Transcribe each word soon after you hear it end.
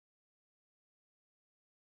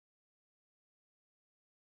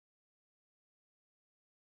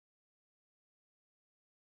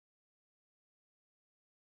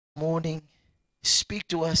morning. Speak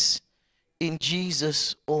to us in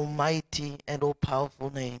Jesus' almighty and all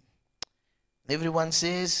powerful name. Everyone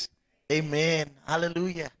says, Amen.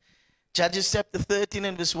 Hallelujah. Judges chapter 13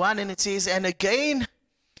 and verse 1, and it says, And again,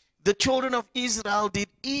 the children of Israel did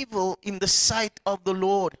evil in the sight of the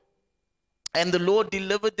Lord, and the Lord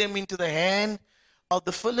delivered them into the hand of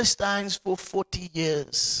the Philistines for 40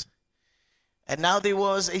 years. And now there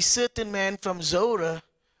was a certain man from Zorah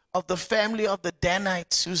of the family of the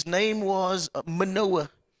Danites, whose name was Manoah,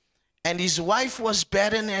 and his wife was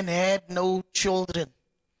barren and had no children.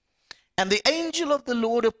 And the angel of the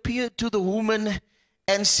Lord appeared to the woman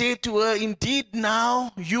and said to her, Indeed,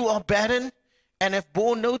 now you are barren and have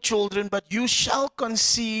borne no children, but you shall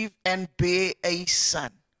conceive and bear a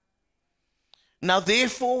son. Now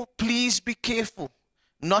therefore, please be careful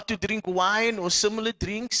not to drink wine or similar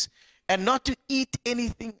drinks, and not to eat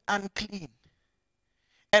anything unclean.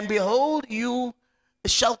 And behold, you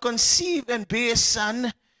shall conceive and bear a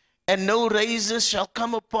son, and no razor shall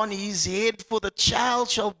come upon his head, for the child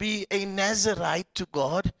shall be a Nazarite to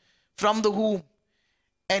God from the womb.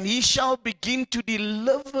 And he shall begin to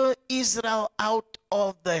deliver Israel out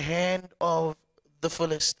of the hand of the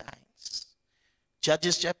Philistines.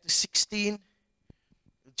 Judges chapter 16,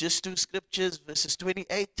 just two scriptures, verses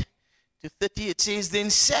 28 to 30. It says, Then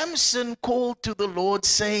Samson called to the Lord,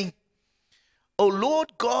 saying, O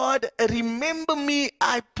Lord God, remember me,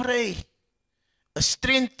 I pray.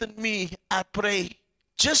 Strengthen me, I pray,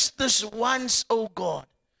 just this once, O God,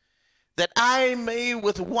 that I may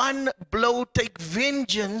with one blow take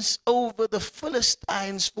vengeance over the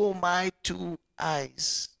Philistines for my 2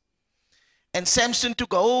 eyes. And Samson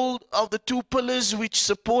took hold of the 2 pillars which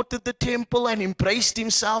supported the temple and embraced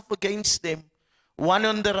himself against them, one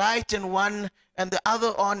on the right and the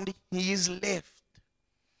other on his left.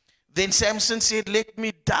 Then Samson said, Let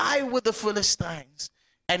me die with the Philistines.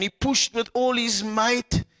 And he pushed with all his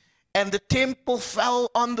might, and the temple fell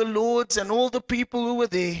on the lords and all the people who were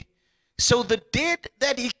there. So the dead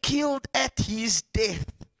that he killed at his death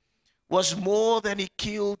was more than he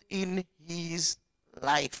killed in his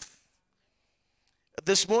life.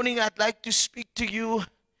 This morning I'd like to speak to you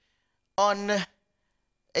on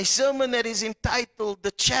a sermon that is entitled,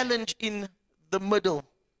 The Challenge in the Middle.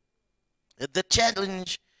 The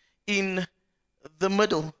Challenge in the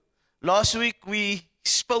Middle. Last week we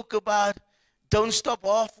spoke about don't stop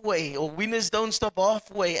halfway, or winners don't stop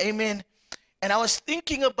halfway. Amen. And I was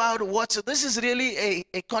thinking about so this is really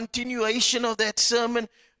a continuation of that sermon,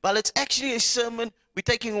 but it's actually a sermon we're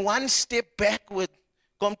taking one step backward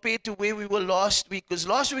compared to where we were last week. Because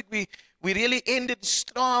last week we really ended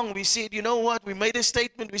strong. We said, you know what, we made a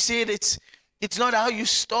statement. We said it's not how you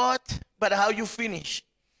start, but how you finish.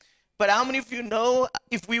 But how many of you know,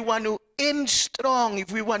 if we want to end strong,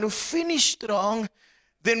 if we want to finish strong,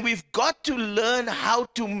 then we've got to learn how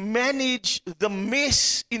to manage the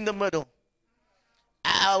mess in the middle.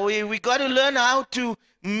 We got to learn how to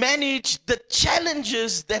manage the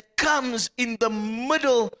challenges that comes in the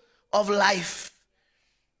middle of life.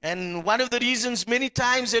 And one of the reasons many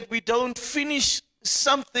times that we don't finish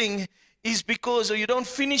something is because, or you don't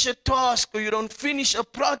finish a task, or you don't finish a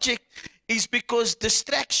project, is because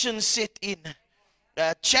distractions set in,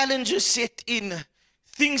 challenges set in,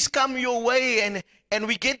 things come your way, and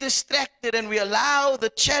we get distracted, and we allow the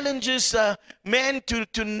challenges, to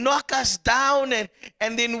knock us down,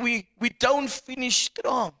 and then we don't finish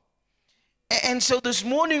strong. And so this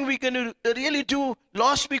morning we're going to really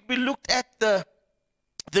last week we looked at the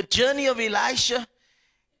journey of Elisha,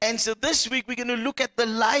 and so this week we're going to look at the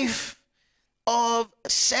life of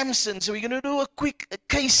Samson. So we're going to do a quick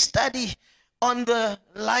case study on the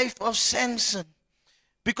life of Samson.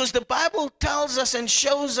 Because the Bible tells us and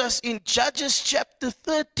shows us in Judges chapter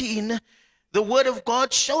 13, the word of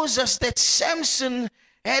God shows us that Samson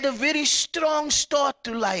had a very strong start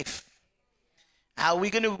to life.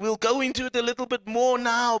 We'll go into it a little bit more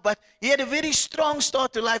now, but he had a very strong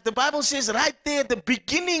start to life. The Bible says right there at the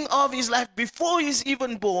beginning of his life, before he's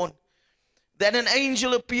even born, that an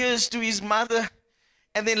angel appears to his mother,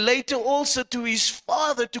 and then later also to his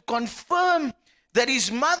father, to confirm that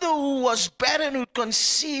his mother, who was barren, would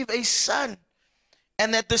conceive a son,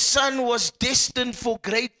 and that the son was destined for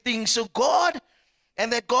great things. So God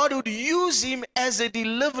would use him as a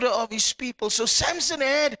deliverer of his people. So Samson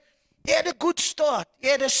had a good start. He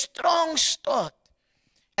had a strong start.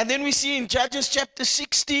 And then we see in Judges chapter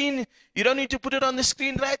 16, you don't need to put it on the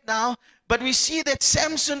screen right now, but we see that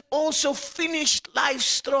Samson also finished life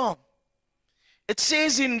strong. It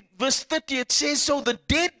says in verse 30, it says, So the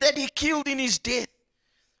dead that he killed in his death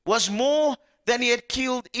was more than he had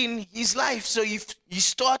killed in his life. So he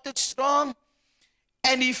started strong,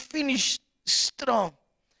 and he finished strong.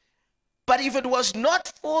 But if it was not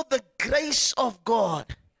for the grace of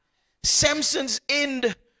God, Samson's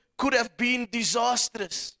end could have been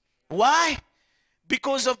disastrous. Why?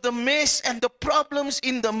 Because of the mess and the problems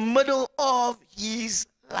in the middle of his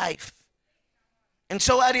life. And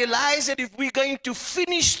so I realize that if we're going to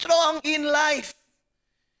finish strong in life,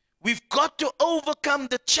 we've got to overcome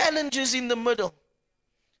the challenges in the middle.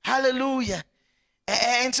 Hallelujah.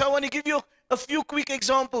 And so I want to give you a few quick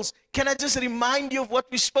examples. Can I just remind you of what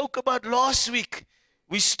we spoke about last week?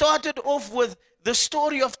 We started off with the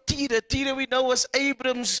story of Terah. Terah, we know, was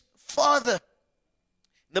Abram's father.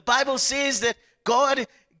 The Bible says that God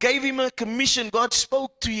gave him a commission. God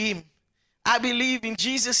spoke to him, I believe, in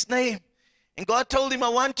Jesus' name. And God told him, I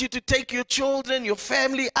want you to take your children, your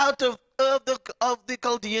family out of the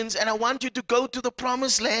Chaldeans, and I want you to go to the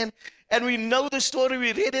promised land. And we know the story,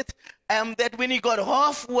 we read it, that when he got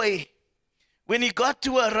halfway, when he got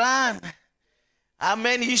to Haran,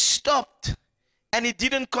 amen, he stopped and he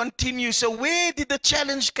didn't continue. So where did the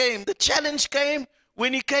challenge came? The challenge came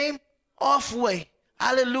when he came halfway.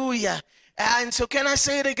 Hallelujah. And so can I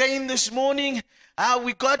say it again this morning?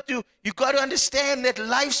 You got to understand that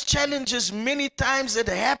life's challenges, many times it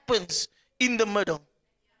happens in the middle.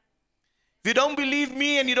 If you don't believe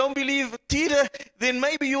me and you don't believe Terah, then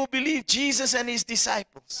maybe you'll believe Jesus and his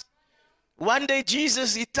disciples. One day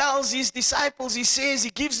Jesus, he tells his disciples, he says, he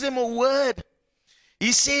gives them a word.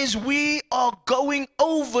 He says, we are going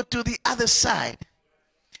over to the other side.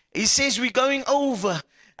 He says, we're going over.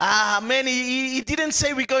 Man, he didn't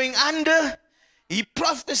say we're going under. He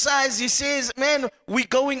prophesies, he says, man, we're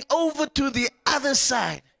going over to the other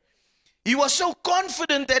side. He was so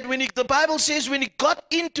confident that when the Bible says when he got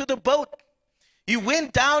into the boat, he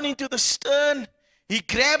went down into the stern, he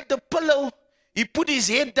grabbed the pillow, he put his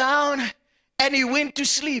head down, and he went to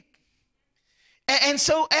sleep. And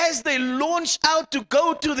so as they launched out to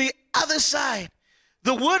go to the other side,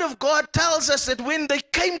 the word of God tells us that when they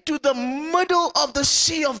came to the middle of the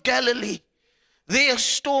Sea of Galilee, there a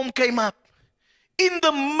storm came up. In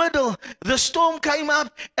the middle, the storm came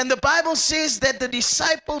up, and the Bible says that the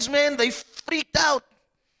disciples, man, they freaked out.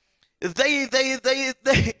 They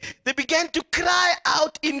began to cry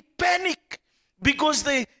out in panic because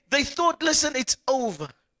they thought, listen, it's over.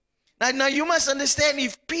 Now you must understand,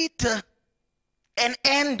 if Peter and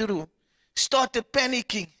Andrew started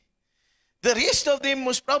panicking, the rest of them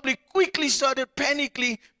was probably quickly started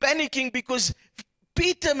panicking because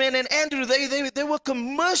Peter, man, and Andrew, they were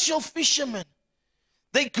commercial fishermen.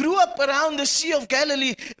 They grew up around the Sea of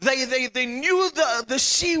Galilee. They knew the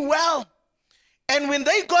sea well. And when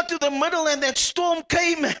they got to the middle and that storm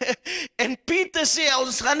came, and Peter said,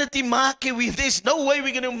 there's no way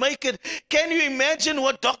we're going to make it. Can you imagine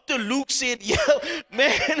what Dr. Luke said? Yeah,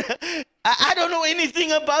 man, I don't know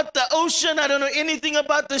anything about the ocean. I don't know anything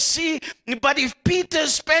about the sea. But if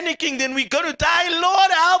Peter's panicking, then we're going to die.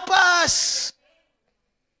 Lord, help us.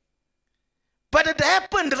 But it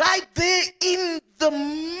happened right there in the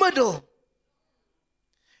middle.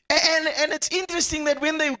 And it's interesting that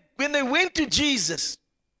when they went to Jesus,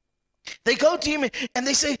 they go to him and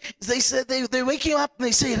they wake him up and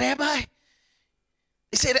they say, Rabbi,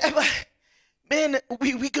 man,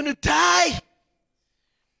 we're going to die.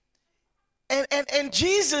 And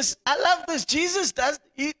Jesus, I love this. Jesus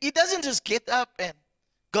he doesn't just get up and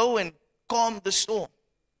go and calm the storm.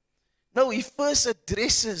 No, he first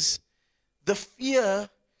addresses the fear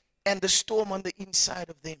and the storm on the inside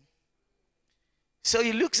of them. So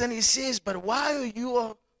he looks and he says, but why are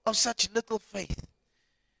you of such little faith?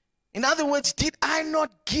 In other words, did I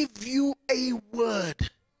not give you a word?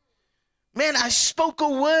 Man, I spoke a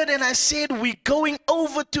word and I said, we're going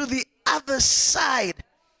over to the other side.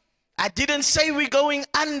 I didn't say we're going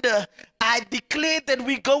under. I declared that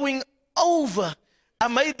we're going over. I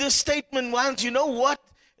made this statement once. You know what?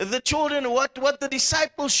 The children, what the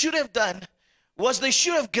disciples should have done was they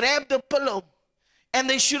should have grabbed a pillow and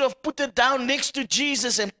they should have put it down next to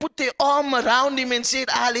Jesus and put their arm around him and said,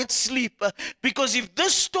 let's sleep. Because if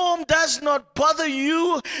this storm does not bother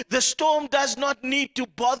you, the storm does not need to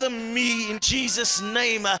bother me in Jesus'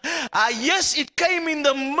 name. Yes, it came in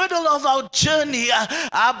the middle of our journey,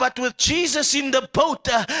 but with Jesus in the boat,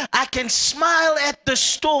 I can smile at the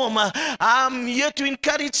storm. I'm here to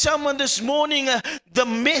encourage someone this morning. The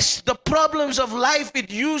mess, the problems of life,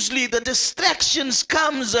 the distractions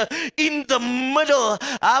comes in the middle.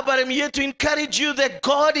 But I'm here to encourage you that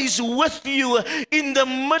God is with you in the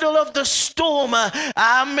middle of the storm.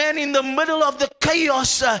 Amen. In the middle of the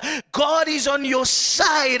chaos, God is on your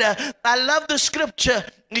side. I love the scripture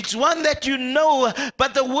It's one that you know,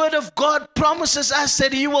 but the word of God promises us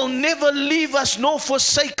that he will never leave us nor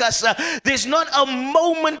forsake us. There's not a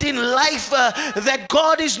moment in life that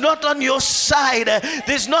God is not on your side.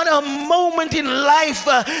 There's not a moment in life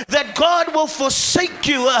that God will forsake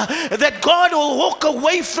you, that God will walk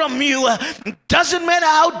away from you. Doesn't matter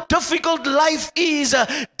how difficult life is,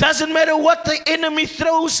 doesn't matter what the enemy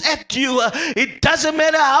throws at you, it doesn't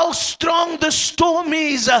matter how strong the storm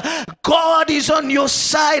is, God is on your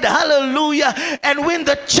side. Hallelujah. And when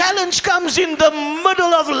the challenge comes in the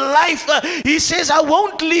middle of life, he says, I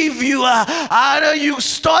won't leave you. I know you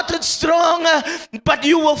started strong, but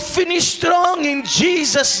you will finish strong in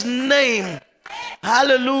Jesus' name.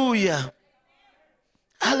 Hallelujah.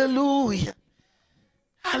 Hallelujah.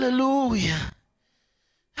 Hallelujah.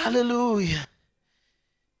 Hallelujah.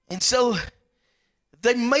 And so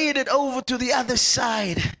they made it over to the other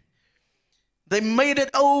side. They made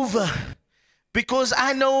it over. Because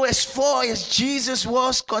I know as far as Jesus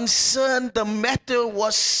was concerned, the matter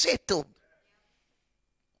was settled.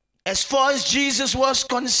 As far as Jesus was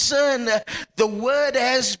concerned, the word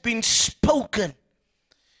has been spoken.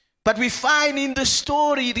 But we find in the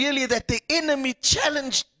story really that the enemy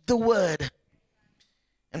challenged the word.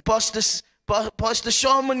 And Pastor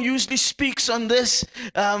Sharman usually speaks on this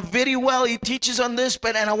very well. He teaches on this,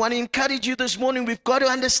 and I want to encourage you this morning. We've got to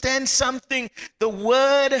understand something. The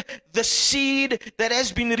word, the seed that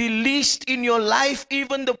has been released in your life,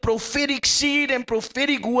 even the prophetic seed and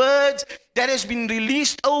prophetic words that has been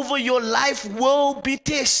released over your life will be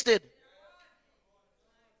tested.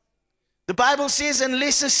 The Bible says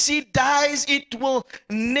unless a seed dies, it will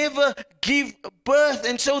never give birth.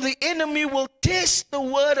 And so the enemy will test the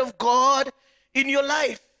word of God in your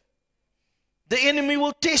life. The enemy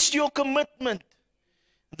will test your commitment.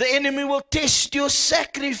 The enemy will test your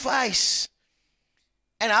sacrifice.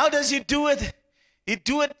 And how does he do it?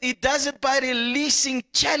 He does it by releasing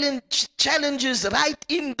challenges right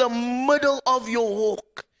in the middle of your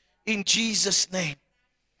walk. In Jesus' name.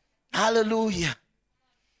 Hallelujah.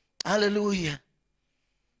 Hallelujah.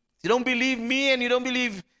 You don't believe me and you don't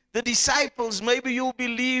believe the disciples, maybe you'll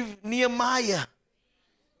believe Nehemiah.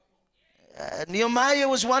 Nehemiah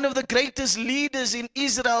was one of the greatest leaders in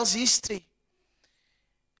Israel's history.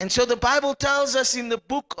 And so the Bible tells us in the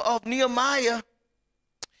book of Nehemiah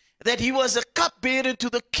that he was a cupbearer to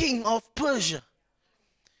the king of Persia.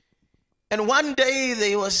 And one day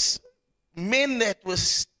there was men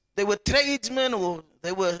they were tradesmen, or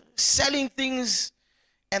they were selling things,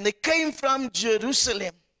 and they came from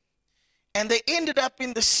Jerusalem. And they ended up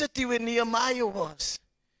in the city where Nehemiah was.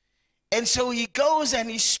 And so he goes and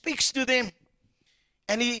he speaks to them.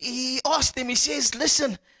 And he asked them, he says,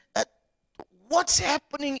 listen, what's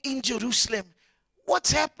happening in Jerusalem?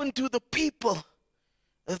 What's happened to the people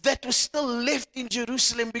that was still left in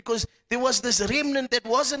Jerusalem? Because there was this remnant that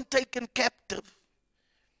wasn't taken captive.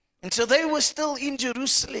 And so they were still in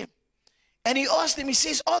Jerusalem. And he asked them, he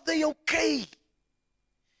says, are they okay?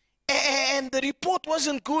 And the report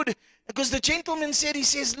wasn't good, because the gentleman said, he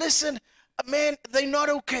says, listen, man, they're not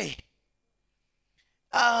okay.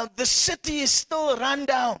 The city is still run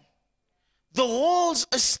down. The walls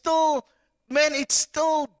are still, man, it's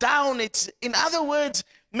still down. In other words,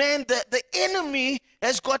 man, the enemy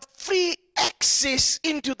has got free access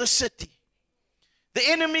into the city. The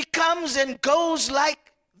enemy comes and goes like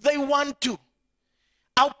they want to.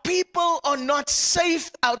 Our people are not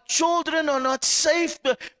safe. Our children are not safe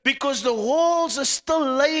because the walls are still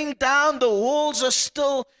laying down. The walls are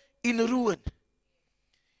still in ruin.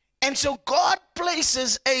 And so God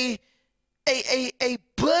places a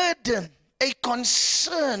burden, a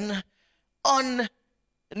concern on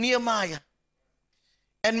Nehemiah.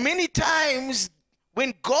 And many times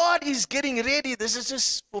when God is getting ready, this is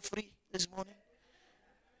just for free this morning.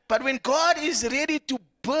 But when God is ready to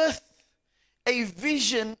birth a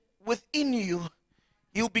vision within you,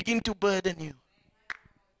 he'll begin to burden you.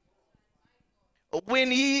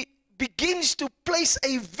 When he begins to place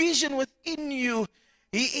a vision within you,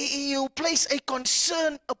 he'll place a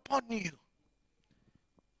concern upon you.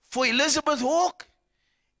 For Elizabeth Hawke,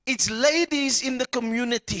 it's ladies in the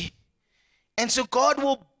community. And so God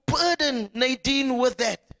will burden Nadine with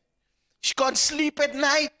that. She can't sleep at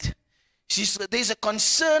night. There's a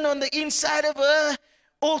concern on the inside of her.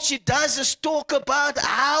 All she does is talk about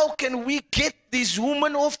how can we get these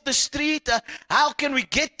women off the street? How can we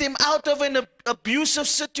get them out of an abusive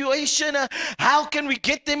situation? How can we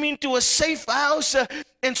get them into a safe house?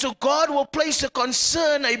 And so God will place a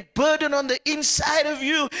concern, a burden on the inside of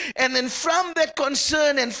you. And then from that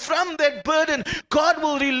concern and from that burden, God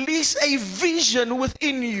will release a vision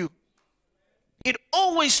within you. It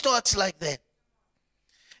always starts like that.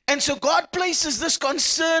 And so God places this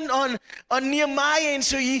concern on Nehemiah, and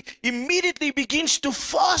so he immediately begins to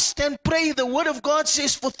fast and pray. The word of God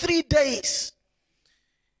says for 3 days.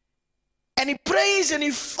 And he prays and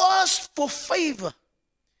he fasts for favor.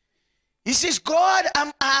 He says, God,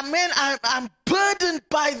 I'm burdened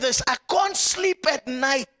by this. I can't sleep at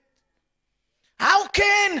night. How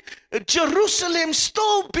can Jerusalem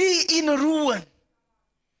still be in ruin?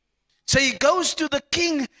 So he goes to the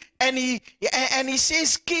king and he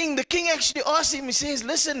says, King, the king actually asks him, he says,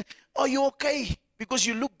 listen, are you okay? Because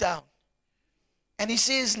you look down. And he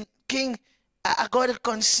says, King, I got a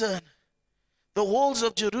concern. The walls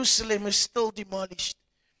of Jerusalem are still demolished.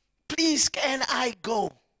 Please, can I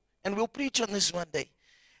go? And we'll preach on this one day.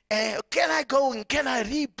 Can I go and can I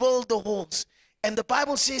rebuild the walls? And the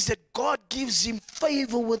Bible says that God gives him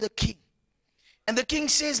favor with the king. And the king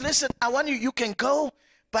says, listen, I want you can go,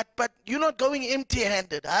 but you're not going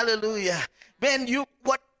empty-handed. Hallelujah. Man,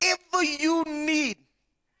 whatever you need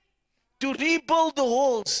to rebuild the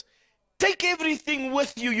walls, take everything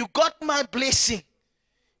with you. You got my blessing.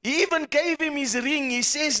 He even gave him his ring. He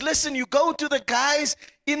says, listen, you go to the guys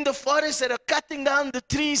in the forest that are cutting down the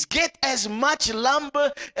trees. Get as much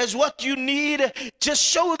lumber as what you need. Just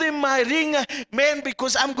show them my ring, man,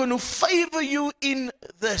 because I'm going to favor you in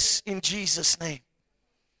this, in Jesus' name.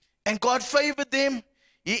 And God favored them.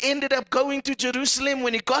 He ended up going to Jerusalem.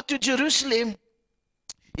 When he got to Jerusalem,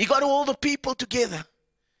 he got all the people together.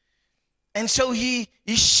 And so he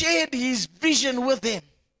shared his vision with them.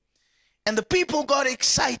 And the people got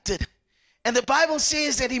excited. And the Bible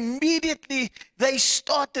says that immediately they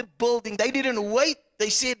started building. They didn't wait.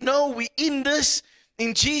 They said, no, we're in this.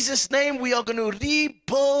 In Jesus' name, we are going to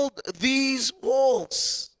rebuild these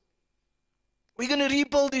walls. We're going to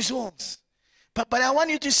rebuild these walls. But I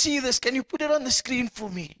want you to see this. Can you put it on the screen for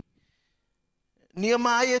me?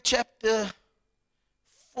 Nehemiah chapter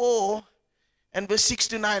 4 and verse 6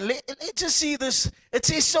 to 9. Let's just see this. It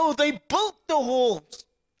says, so they built the walls.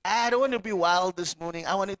 I don't want to be wild this morning.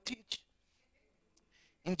 I want to teach.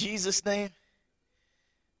 In Jesus' name.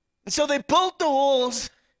 And so they built the walls,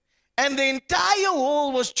 and the entire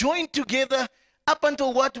wall was joined together up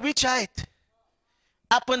until what? Which height?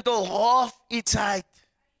 Up until half its height.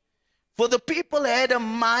 For the people had a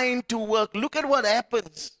mind to work. Look at what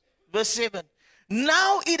happens. Verse 7.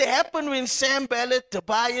 Now it happened when Sanballat,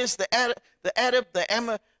 Tobias, the Arab, the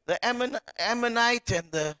Ammonite,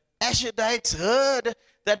 and the Ashdodites heard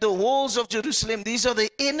that the walls of Jerusalem, these are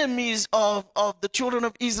the enemies of the children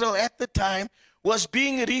of Israel at the time, was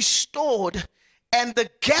being restored, and the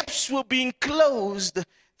gaps were being closed,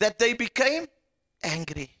 that they became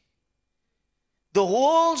angry. The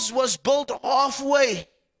walls was built halfway.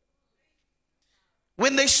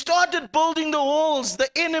 When they started building the walls, the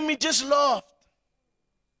enemy just laughed.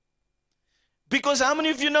 Because how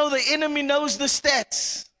many of you know the enemy knows the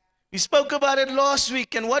stats? We spoke about it last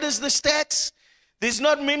week, and what is the stats? There's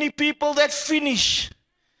not many people that finish.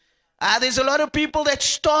 There's a lot of people that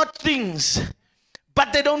start things,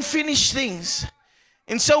 but they don't finish things.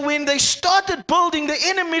 And so when they started building, the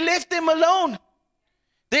enemy left them alone.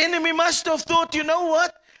 The enemy must have thought, you know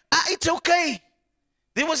what? It's okay.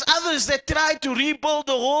 There was others that tried to rebuild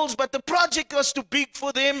the walls, but the project was too big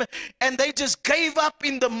for them, and they just gave up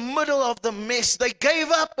in the middle of the mess. They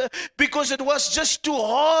gave up because it was just too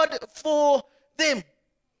hard for them.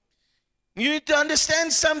 You need to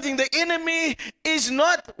understand something. The enemy is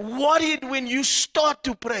not worried when you start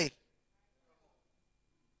to pray.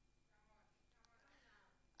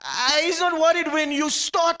 He's not worried when you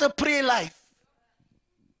start a prayer life.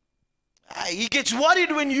 He gets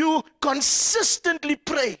worried when you consistently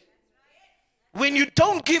pray. When you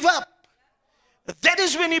don't give up. That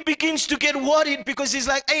is when he begins to get worried, because he's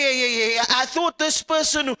like, hey, I thought this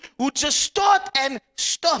person would just start and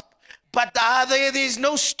stop. But there's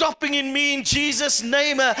no stopping in me in Jesus'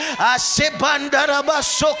 name. Amen. There's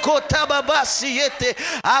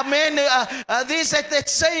that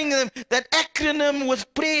saying, that acronym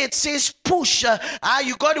with prayer, it says push.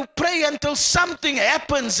 You got to pray until something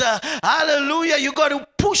happens. Hallelujah. You got to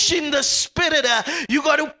push in the spirit. You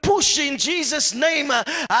got to push in Jesus' name.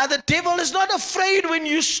 The devil is not afraid when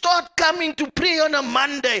you start coming to pray on a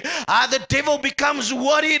Monday. The devil becomes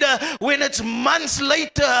worried when it's months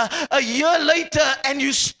later, a year later, and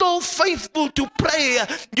you're still faithful to pray.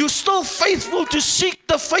 You're still faithful to seek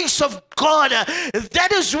the face of God.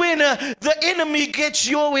 That is when the enemy gets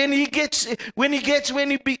you. When he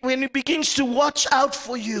begins to watch out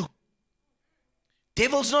for you.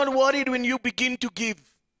 Devil's not worried when you begin to give,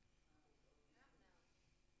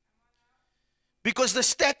 because the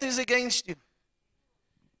stat is against you.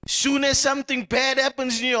 Soon as something bad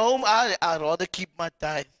happens in your home, I'd rather keep my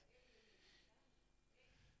tithe.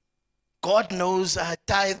 God knows I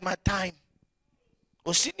tithe my time.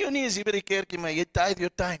 Ons sien jou nie as jy by die kerkie, maar jy tithe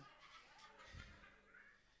your time.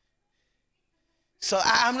 So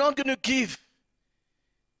I'm not going to give.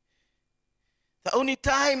 The only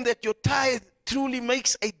time that your tithe truly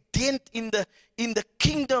makes a dent in the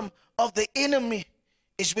kingdom of the enemy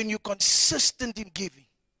is when you're consistent in giving.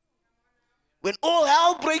 When all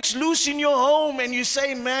hell breaks loose in your home and you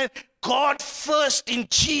say, man, God first in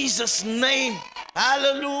Jesus' name.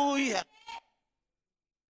 Hallelujah.